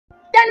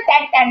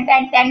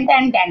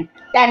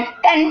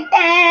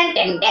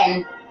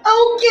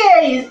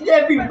Okay,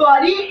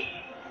 everybody,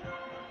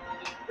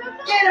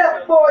 get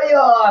up for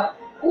your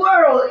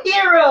world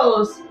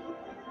heroes.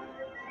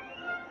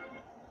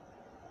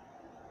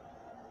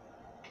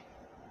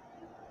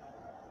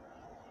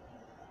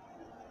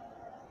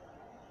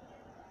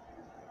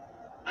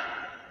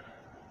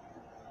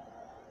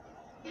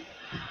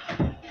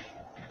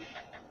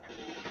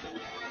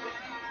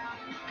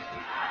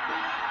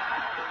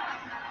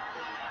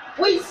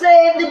 We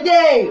saved the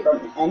day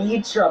from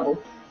any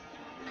trouble.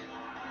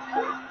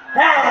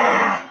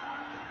 Ah!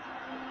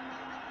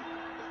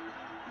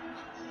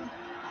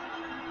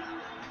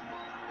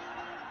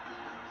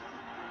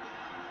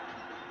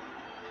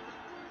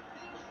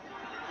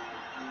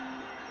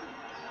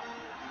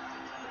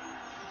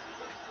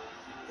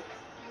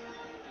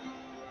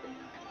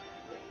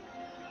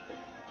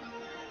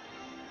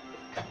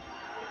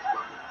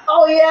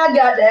 Oh yeah, I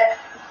got that.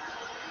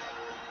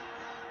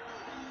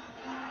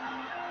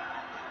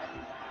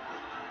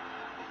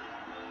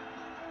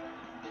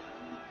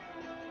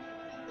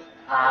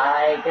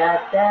 I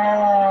got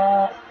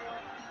that.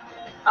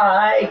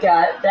 I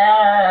got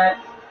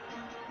that.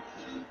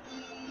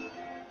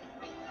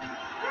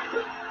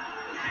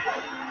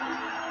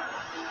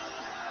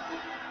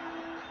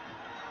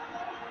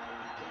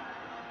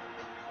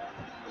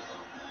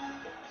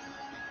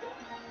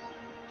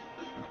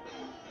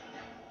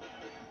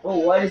 Oh,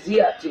 what is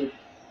he up to?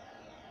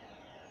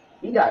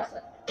 He got some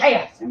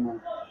chaos in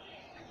him.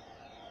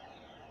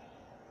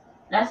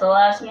 That's the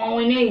last one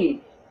we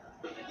need,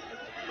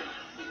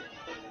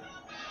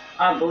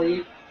 I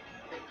believe.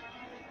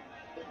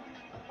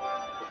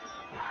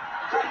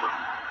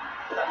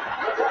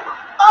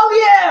 Oh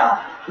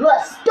yeah!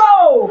 Let's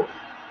go!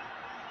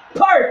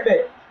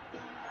 Perfect!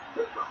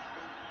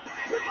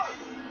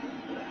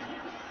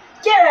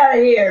 Get out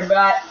of here,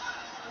 bud.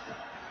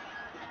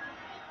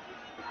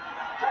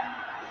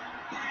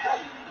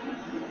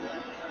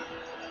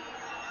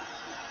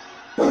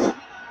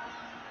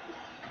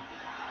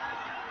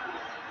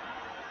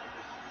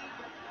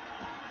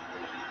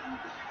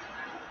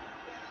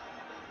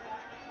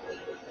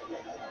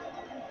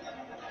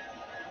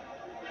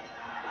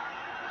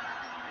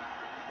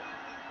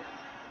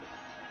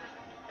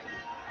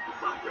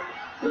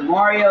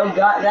 Mario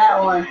got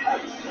that one.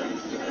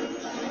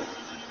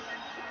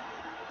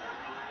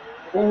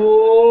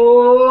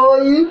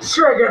 Oh, you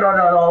triggered an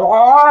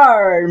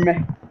alarm.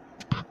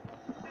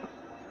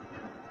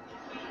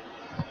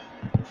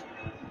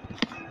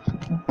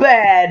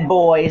 Bad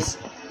boys.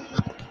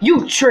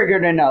 You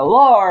triggered an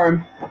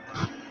alarm.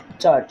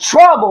 To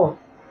trouble.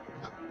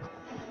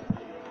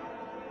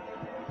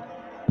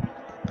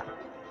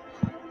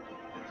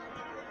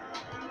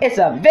 It's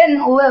a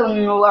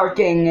villain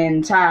lurking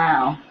in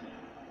town.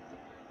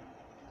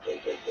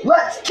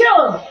 Let's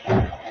kill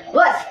him.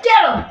 Let's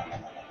get him.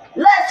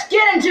 Let's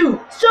get into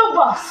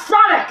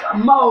supersonic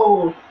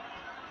mode.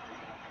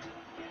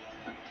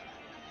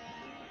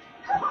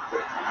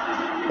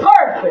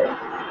 Perfect.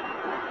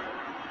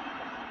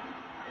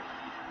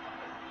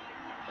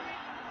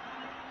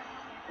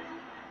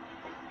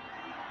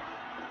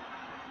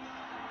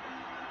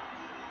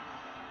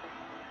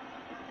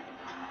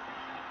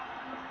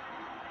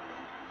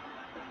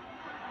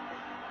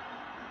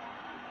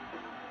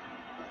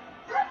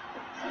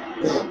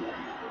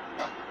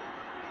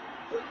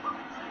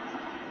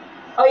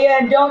 Oh yeah,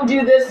 and don't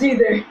do this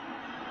either.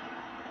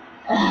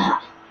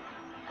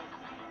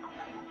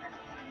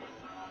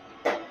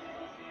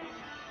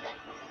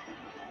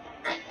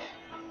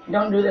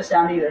 Don't do this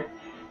sound either.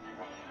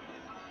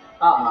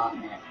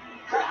 Man.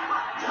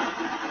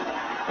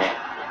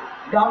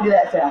 Don't do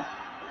that sound.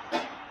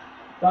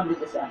 Don't do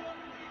this sound.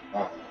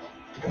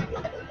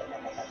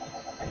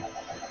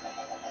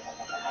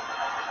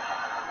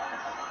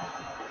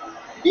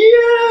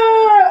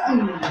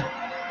 Yeah!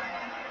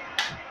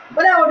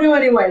 But that will do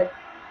anyway.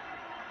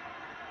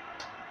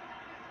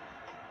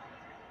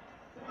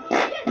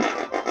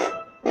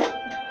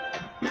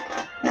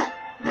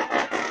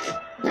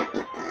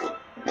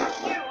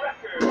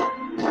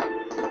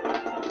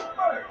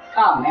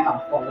 Oh man, I'm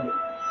falling.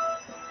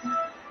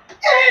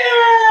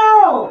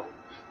 Ew!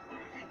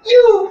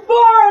 You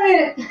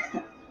farted!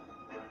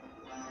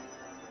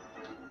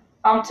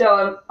 I'm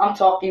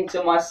talking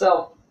to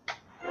myself.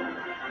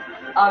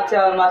 I'm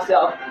telling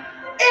myself,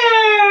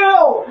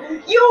 ew!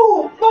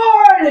 You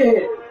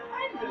farted!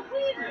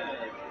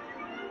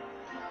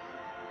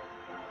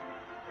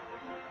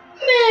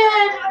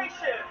 Man!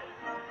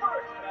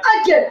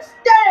 I can't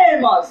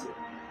stand myself!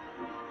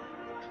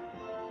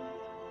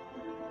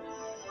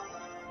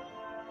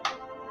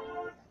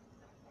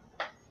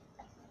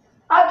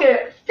 I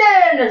can't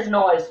stand this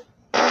noise!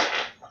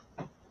 That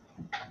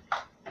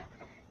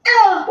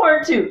was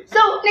part 2.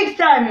 So next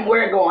time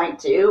we're going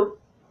to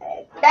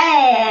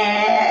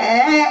dance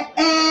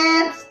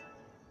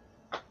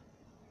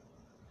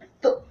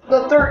the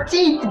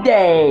 13th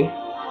day.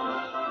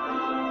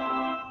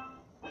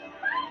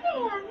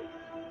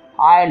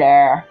 Hi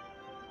there.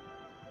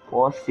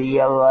 We'll see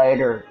you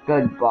later.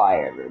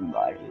 Goodbye,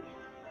 everybody.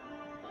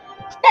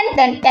 Dun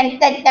dun dun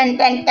dun dun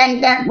dun dun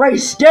dun.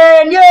 Race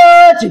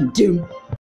Daniel. Doom doom.